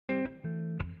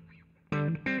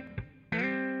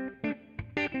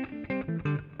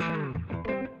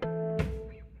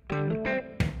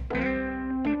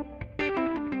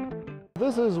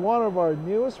This is one of our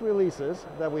newest releases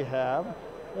that we have.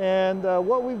 And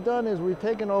what we've done is we've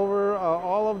taken over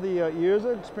all of the years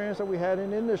of experience that we had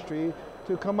in industry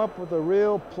to come up with a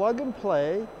real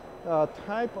plug-and-play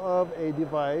type of a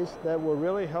device that will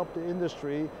really help the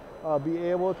industry be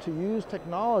able to use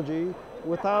technology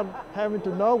without having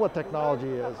to know what technology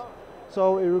is.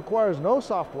 So it requires no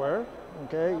software,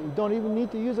 okay? You don't even need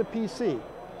to use a PC,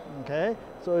 okay?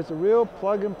 So it's a real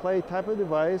plug-and-play type of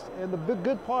device, and the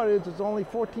good part is it's only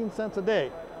 14 cents a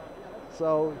day.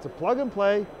 So it's a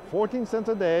plug-and-play, 14 cents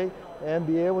a day, and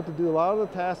be able to do a lot of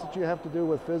the tasks that you have to do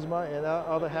with FSMA and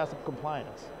other HACCP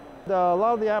compliance. A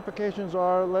lot of the applications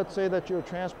are, let's say that you're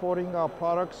transporting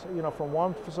products, from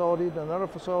one facility to another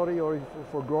facility, or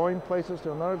for growing places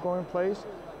to another growing place,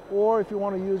 or if you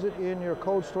want to use it in your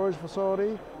cold storage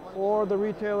facility, or the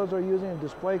retailers are using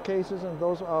display cases in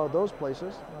those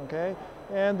places, okay?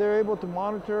 And they're able to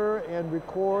monitor and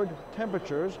record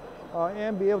temperatures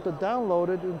and be able to download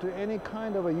it into any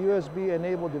kind of a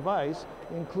USB-enabled device,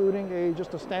 including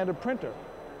just a standard printer.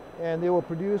 And they will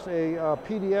produce a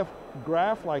PDF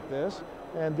graph like this,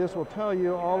 and this will tell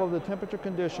you all of the temperature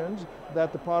conditions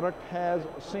that the product has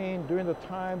seen during the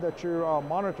time that you're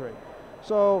monitoring.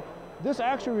 So this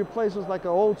actually replaces like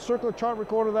an old circular chart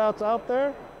recorder that's out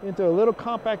there into a little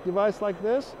compact device like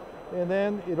this, and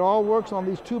then it all works on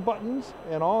these two buttons,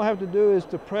 and all I have to do is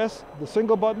to press the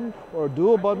single button or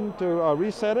dual button to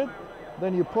reset it.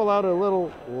 Then you pull out a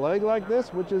little leg like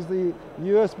this, which is the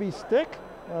USB stick,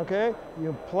 okay?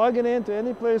 You plug it into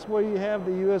any place where you have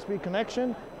the USB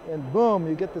connection, and boom,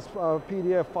 you get this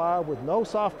PDF file with no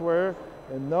software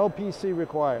and no PC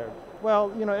required.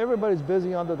 Well, everybody's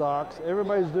busy on the docks.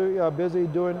 Everybody's busy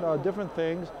doing different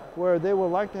things where they would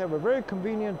like to have a very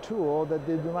convenient tool that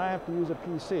they do not have to use a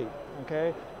PC,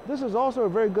 okay? This is also a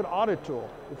very good audit tool.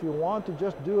 If you want to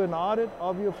just do an audit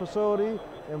of your facility,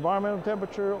 environmental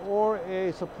temperature, or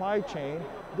a supply chain,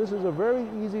 this is a very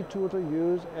easy tool to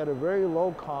use at a very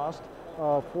low cost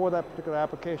for that particular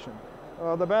application.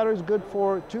 The battery is good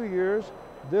for 2 years.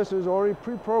 This is already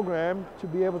pre-programmed to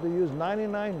be able to use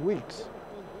 99 weeks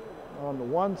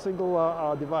on one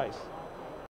single device.